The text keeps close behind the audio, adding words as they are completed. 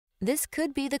This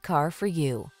could be the car for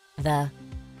you. The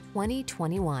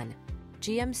 2021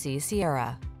 GMC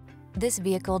Sierra. This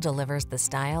vehicle delivers the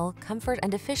style, comfort,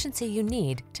 and efficiency you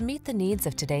need to meet the needs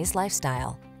of today's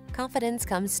lifestyle. Confidence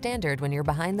comes standard when you're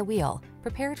behind the wheel,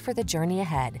 prepared for the journey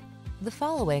ahead. The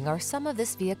following are some of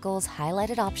this vehicle's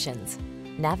highlighted options: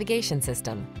 navigation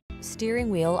system,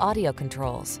 steering wheel audio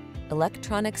controls,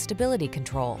 electronic stability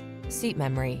control, seat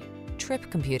memory, trip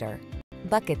computer,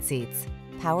 bucket seats,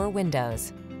 power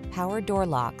windows, power door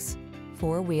locks,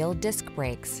 four-wheel disc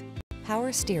brakes,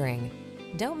 power steering.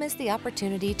 Don't miss the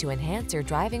opportunity to enhance your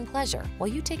driving pleasure while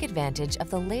you take advantage of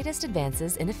the latest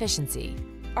advances in efficiency.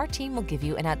 Our team will give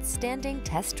you an outstanding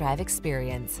test drive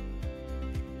experience.